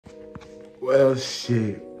Well,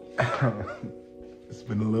 shit. It's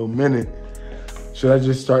been a little minute. Should I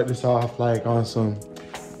just start this off like on some,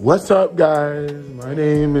 what's up, guys? My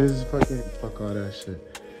name is fucking, fuck all that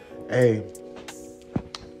shit. Hey,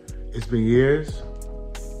 it's been years,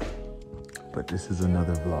 but this is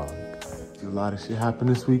another vlog. A lot of shit happened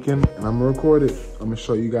this weekend, and I'm gonna record it. I'm gonna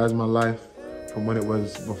show you guys my life from when it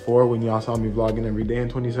was before, when y'all saw me vlogging every day in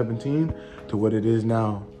 2017, to what it is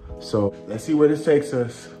now. So let's see where this takes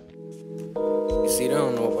us. You see, they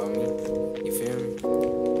don't know about me. You feel me?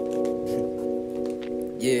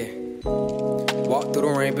 Yeah. Walk through the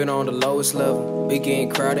rain, been on the lowest level. We getting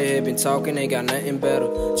crowded, here been talking, ain't got nothing better.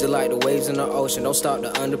 Just like the waves in the ocean, don't stop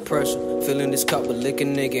the under pressure. Filling this cup with liquor,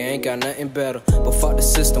 nigga, ain't got nothing better. But fuck the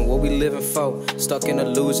system, what we living for? Stuck in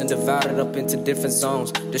illusion, divided up into different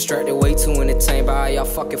zones. Distracted, way too entertained by all y'all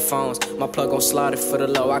fucking phones. My plug gon' slide it for the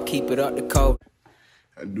low, I keep it up the code.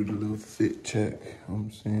 I do the little fit check, you know what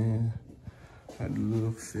I'm saying? I do a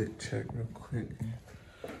little fit check real quick.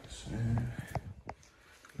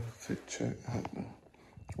 Little fit check,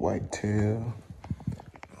 white tail,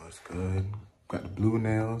 that's good. Got the blue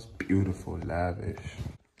nails, beautiful, lavish.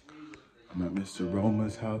 I'm at Mr.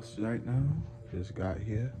 Roma's house right now. Just got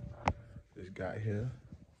here.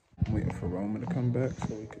 I'm waiting for Roma to come back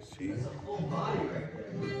so we can see.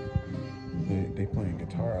 They playing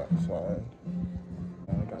guitar outside.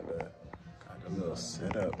 I got the little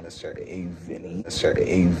setup, Mr. A. Vinny.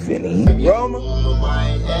 Roma?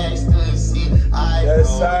 Yes,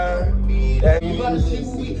 sir.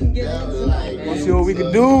 We'll see what we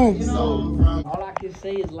can do. All I can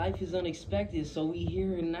say is life is unexpected, so we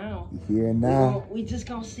here and now. Here and now. We just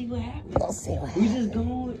gonna see what happens. We just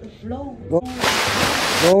going with the flow.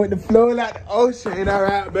 Going with the flow like the ocean. Ain't that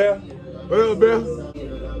right, Bill? What up, Bill?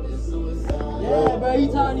 Yeah, bro, you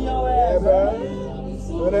talking to your ass, bro.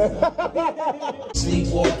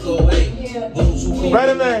 Sleepwalk away.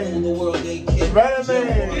 Brother man. We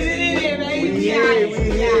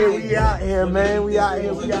out here, man. We out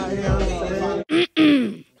here.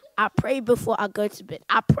 I pray before I go to bed.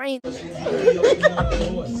 I pray.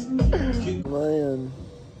 Man.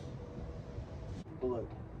 Look,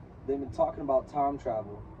 they've been talking about time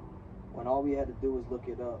travel, when all we had to do was look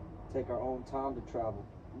it up, take our own time to travel,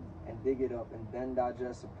 and dig it up, and then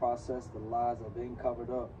digest and process the lies that have been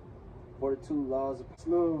covered up. 42 laws of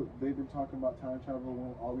Slow. They've been talking about time travel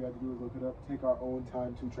when all we had to do is look it up, take our own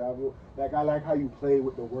time to travel. Like, I like how you play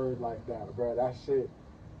with the word like that, bro. That shit.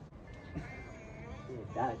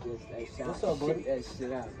 digest that shit. What's up, buddy? That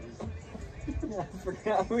shit out. I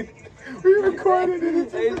forgot we recorded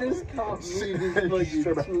it. They just caught me this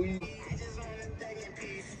fucking tweet.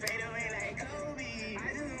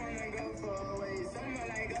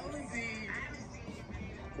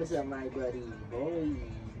 What's up, my buddy? Boy.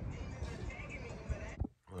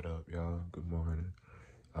 What up, y'all? Good morning.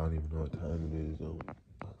 I don't even know what time it is. I don't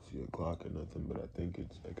see a clock or nothing, but I think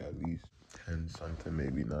it's like at least 10 something,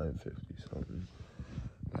 maybe 9:50 something.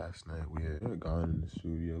 Last night we had gone in the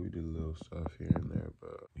studio. We did a little stuff here and there,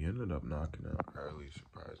 but we ended up knocking out early,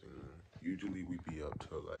 surprisingly. Usually we be up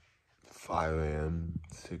till like 5 a.m.,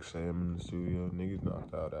 6 a.m. in the studio. Niggas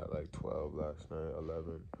knocked out at like 12 last night,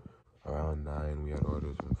 11. Around 9, we had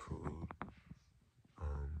ordered some food.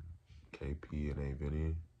 KP and A.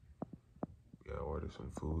 Vinny. We had ordered some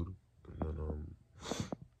food. And then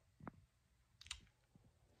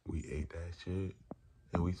we ate that shit.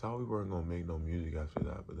 And we thought we weren't gonna make no music after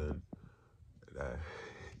that, but then A.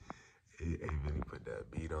 Vinny put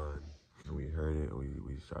that beat on. And we heard it,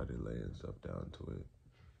 we started laying stuff down to it.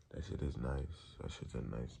 That shit is nice. That shit's a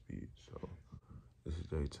nice beat. So this is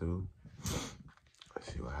day 2. Let's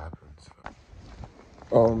see what happens.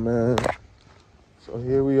 Oh man. So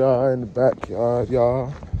here we are in the backyard,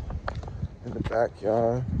 y'all. In the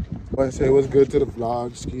backyard. I want to say what's good to the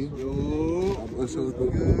vlog, Ski. Yo. I want to say what's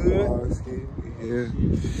good to the vlog, Ski. We here.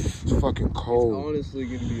 It's fucking cold. It's honestly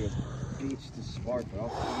gonna be a beach to spark, but I'll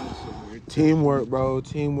find some weird. Teamwork, bro.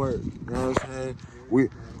 Teamwork. You know what I'm saying?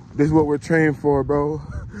 This is what we're trained for, bro.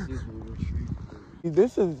 This is what we're trained for.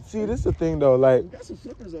 This is the thing though, like. We got some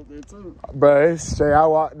flippers up there too. Bro, it's straight. I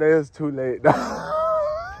walked there, it's too late.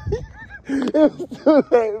 It's too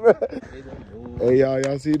late, bro. Hey,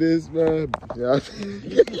 y'all see this, man? Y'all see?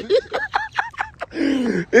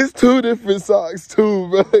 It's 2 different socks, too,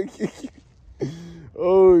 bro.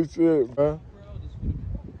 Oh, shit, bro.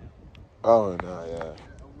 Oh, no, yeah.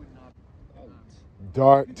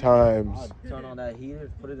 Dark times. I'll turn on that heater,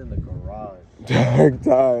 put it in the garage. Dark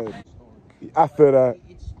times. I feel that.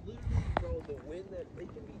 It's literally, bro, the wind that it can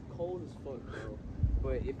be cold as fuck, bro.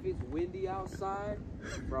 But if it's windy outside,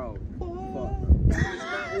 bro, fuck. It's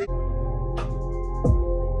not windy.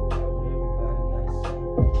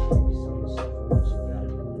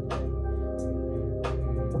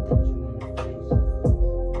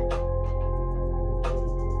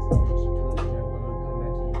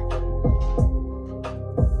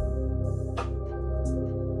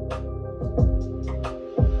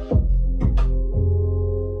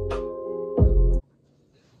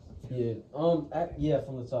 Yeah,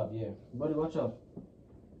 from the top, yeah. Buddy, watch out.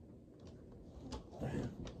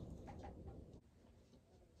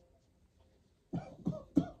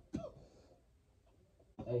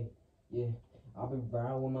 Hey, yeah, I've been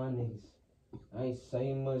riding with my niggas. I ain't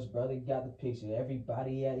saying much, brother, got the picture.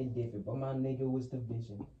 Everybody had it different, but my nigga was the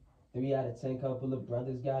vision. 3 out of 10 couple of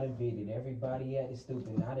brothers got evicted. Everybody had it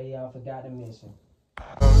stupid, now they all forgot the mission. I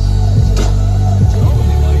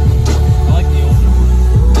like the older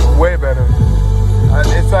one. Way better.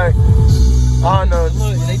 It's like, I don't know.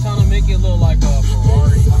 Look, they trying to make it look like a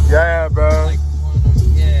Ferrari. Yeah, bro. Like one of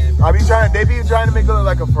them, yeah. They be trying to make it look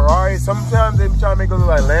like a Ferrari. Sometimes they be trying to make it look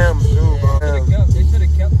like lambs too, bro. They should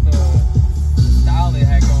have kept the style they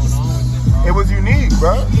had going on with it, bro. It was unique,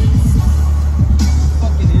 bro.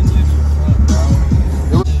 Fucking engine in the front,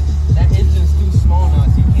 bro. That engine's too small now,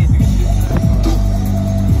 so you can't do shit with that.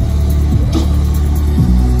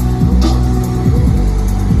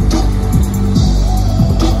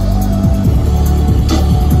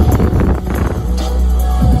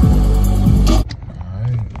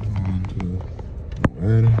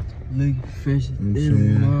 Look fresh,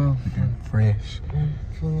 fresh.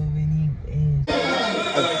 full of any Go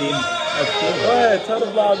ahead, tell the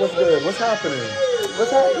vlog what's good. What's happening?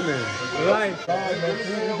 What's happening? Right.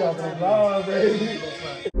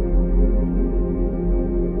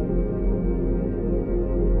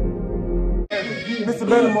 Mr.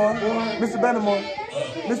 Benamore. Mr. Benamore.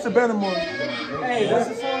 Mr. Benamore. Hey, that's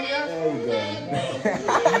the song, yeah? There you go.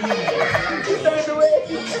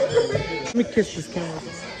 Let me kiss this camera.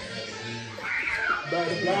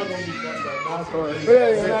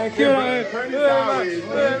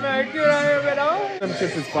 Them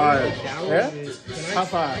chips is fire. Yeah? How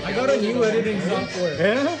fire? I got a new editing software.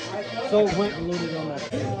 Yeah? So went loaded on that.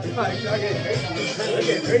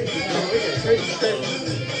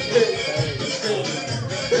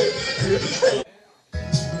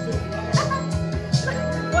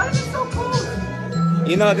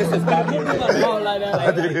 You know, this is copyright.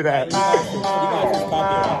 I did that.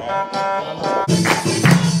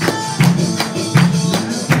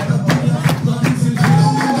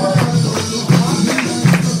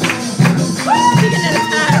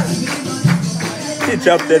 He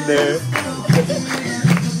jumped in there.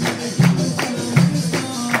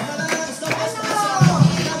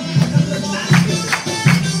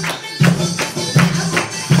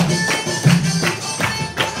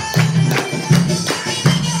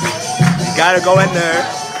 Gotta go in there.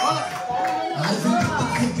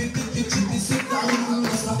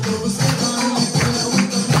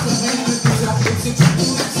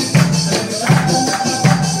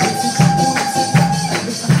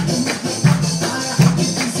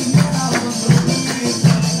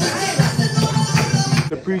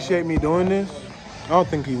 Appreciate me doing this? I don't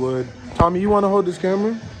think he would. Tommy, you want to hold this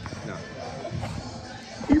camera? No.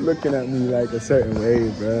 He looking at me like a certain way,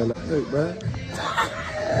 bro. Like, look, bro.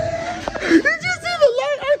 Did you see the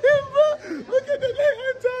light on him, bro? Look at the light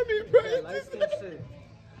on Tommy, bro.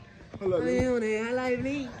 Hold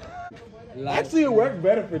on. Actually, it worked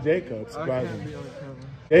better for Jacob, surprisingly.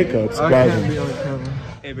 Jacob, surprisingly.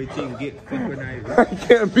 Everything get synchronized. I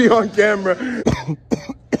can't be on camera.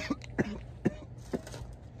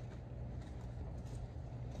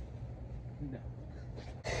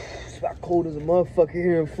 It's about cold as a motherfucker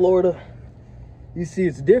here in Florida. You see,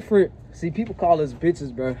 it's different. See, people call us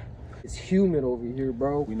bitches, bro. It's humid over here,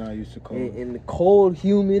 bro. We not used to cold. And the cold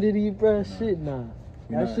humidity, bro, shit, nah.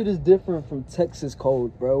 That shit is different from Texas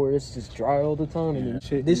cold, bro, where it's just dry all the time. Yeah, and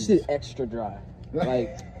shit this is- shit extra dry.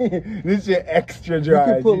 Like, this shit extra dry.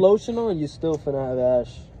 you can put lotion on, you still finna have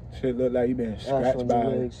ash. Shit look like you been Ash scratched on by.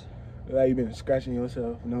 your legs. Look like you been scratching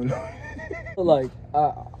yourself. No. Like,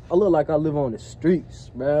 I look like I live on the streets,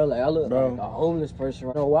 bro. Like, I look like a homeless person.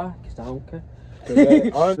 You know why? Because I don't care.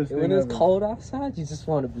 When it's cold outside, you just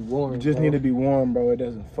want to be warm. You just need to be warm, bro. It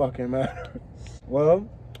doesn't fucking matter. Well,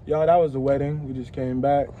 y'all, that was the wedding. We just came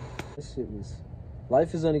back. This shit was...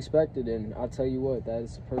 Life is unexpected, and I'll tell you what, that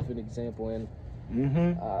is a perfect example. And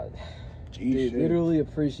dude, literally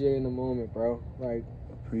appreciating the moment, bro. Like,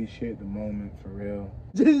 appreciate the moment for real.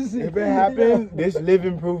 If it happened, this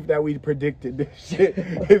living proof that we predicted this shit.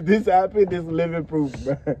 If this happened, this living proof,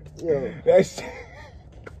 bro. Yo.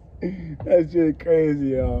 That shit crazy,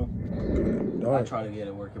 y'all. I tried to get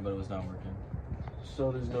it working, but it was not working.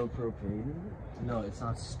 So there's no propane? No, it's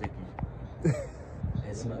not sticking.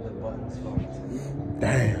 It's not the button's fault.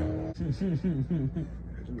 Damn.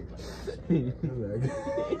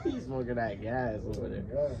 He's smoking that gas over there.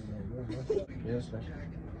 Yes, sir.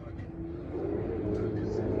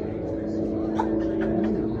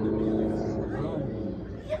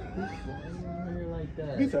 Like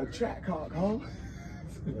that. He's a track hawk, huh?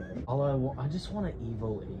 All I want, I just want an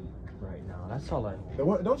Evo 8 right now. That's all I want.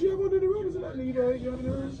 What, don't you have one in the road? Is it not an Evo 8 you have in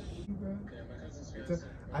the road?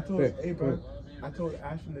 I told, hey, bro. I told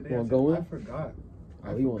Ashton today, I forgot.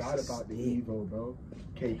 I forgot about the Evo, bro.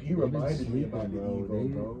 KP reminded me about the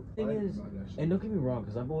Evo, bro. Thing is, and don't get me wrong,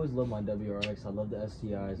 because I've always loved my WRX. I love the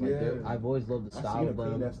STIs. Like, I've always loved the style of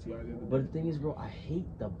them. But the thing is, bro, I hate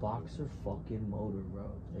the boxer fucking motor,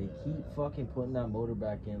 bro. They keep fucking putting that motor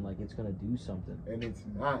back in like it's gonna do something. And it's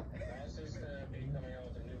not.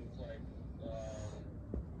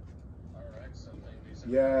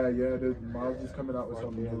 Yeah, the Mars is coming out with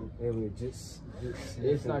something new.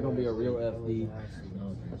 It's not gonna be a real FD.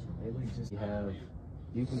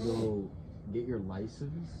 You can go get your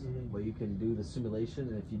license, where you can do the simulation,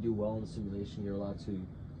 and if you do well in the simulation, you're allowed to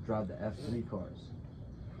drive the F3 cars.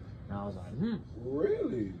 And I was like,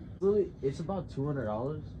 Really? Really, it's about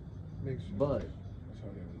 $200, but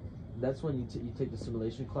that's when you take the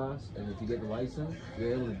simulation class, and if you get the license,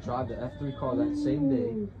 you're able to drive the F3 car that same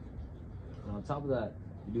day. And on top of that,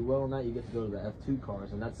 you do well on that, you get to go to the F2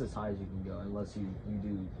 cars, and that's as high as you can go, unless you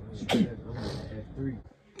do F3.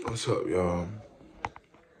 What's up, y'all?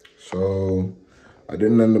 So, I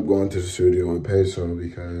didn't end up going to the studio with Peso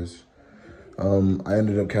because I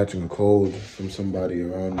ended up catching a cold from somebody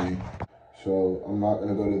around me. So, I'm not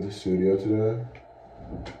gonna go to the studio today.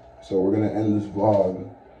 So, we're gonna end this vlog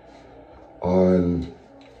on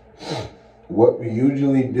what we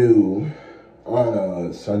usually do on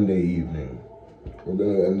a Sunday evening. We're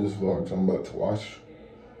gonna end this vlog, so I'm about to wash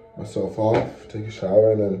myself off, take a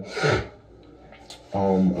shower, and then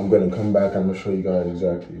I'm gonna come back. I'm gonna show you guys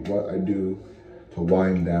exactly what I do to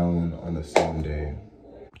wind down on a Sunday.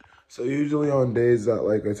 So usually on days that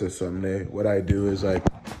like it's a Sunday, what I do is like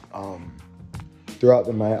throughout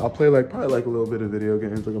the night I'll play probably a little bit of video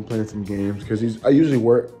games. Like I'm playing some games because I usually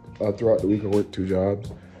work throughout the week. I work 2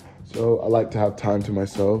 jobs, so I like to have time to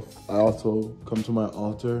myself. I also come to my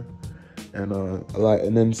altar and I light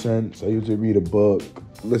an incense. I usually read a book,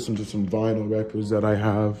 listen to some vinyl records that I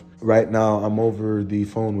have. Right now, I'm over the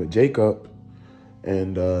phone with Jacob,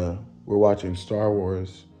 and we're watching Star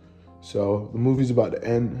Wars. So the movie's about to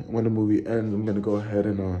end. When the movie ends, I'm gonna go ahead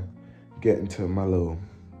and get into my little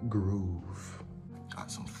groove.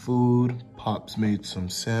 Got some food. Pops made some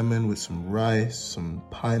salmon with some rice, some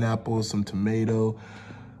pineapple, some tomato.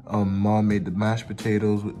 Mom made the mashed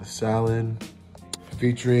potatoes with the salad.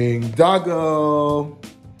 Featuring Doggo.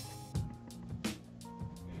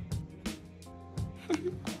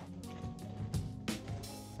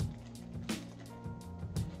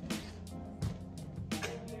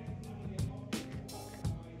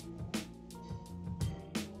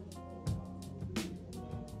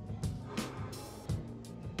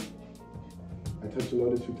 I touch the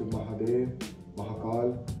Lord to Mahadev,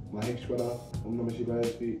 Mahakal, Maheshwara, Om Namah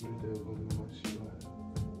Shivaya, Sweet Om Namah Shivaya.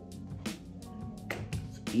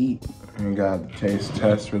 Let's eat. And got the taste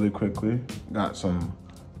test really quickly. Got some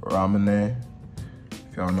ramen,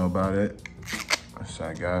 if y'all know about it. That's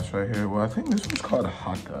that gas right here. Well, I think this one's called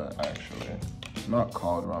Hakka, actually. It's not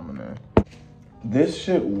called ramen. This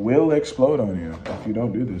shit will explode on you if you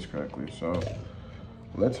don't do this correctly. So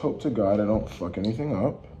let's hope to God I don't fuck anything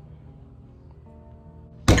up.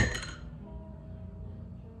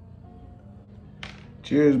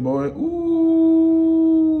 Cheers, boy.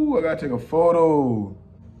 Ooh, I gotta take a photo.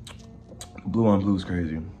 Blue on blue is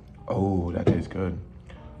crazy. Oh, that tastes good.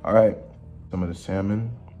 All right, some of the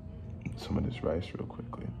salmon, some of this rice real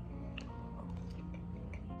quickly.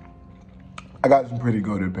 I got some pretty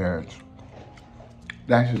goated parents.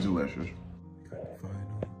 That's just delicious.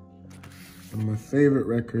 One of my favorite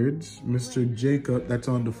records, Mr. Jacob, that's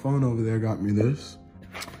on the phone over there, got me this.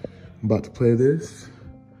 I'm about to play this.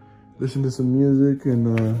 Listen to some music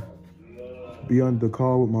and be on the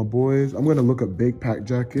call with my boys. I'm gonna look up Bakedpack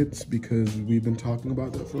jackets because we've been talking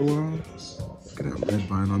about that for a while. Look at that red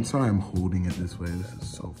vine. I'm sorry I'm holding it this way. This is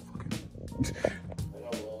so fucking...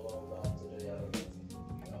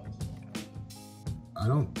 I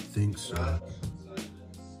don't think so.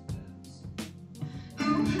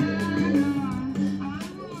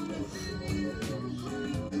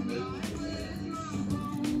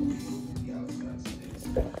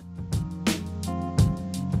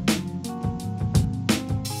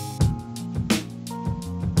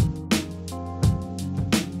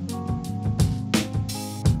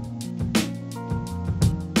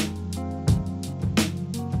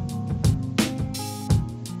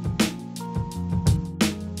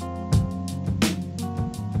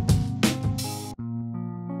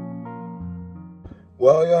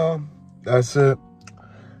 Well, y'all, that's it.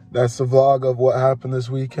 That's the vlog of what happened this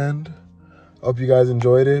weekend. Hope you guys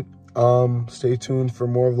enjoyed it. Stay tuned for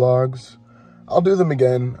more vlogs. I'll do them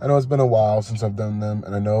again. I know it's been a while since I've done them,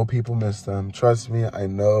 and I know people miss them. Trust me, I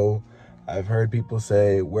know. I've heard people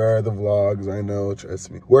say, where are the vlogs? I know,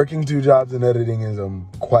 trust me. Working 2 jobs and editing is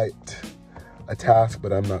quite a task,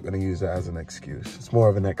 but I'm not going to use that as an excuse. It's more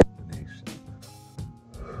of an explanation.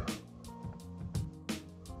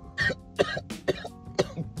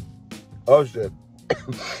 Oh shit.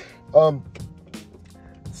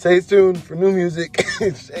 Stay tuned for new music.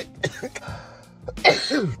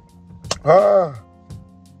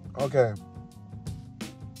 Okay.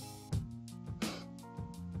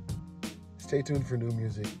 Stay tuned for new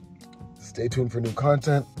music. Stay tuned for new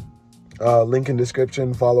content. Link in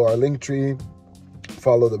description. Follow our link tree.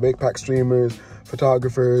 Follow the Bakedpack streamers,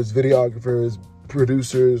 photographers, videographers,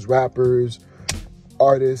 producers, rappers,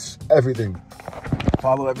 artists, everything.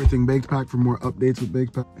 Follow everything Bakedpack for more updates with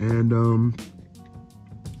Bakedpack. And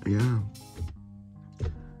yeah.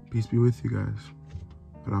 Peace be with you guys.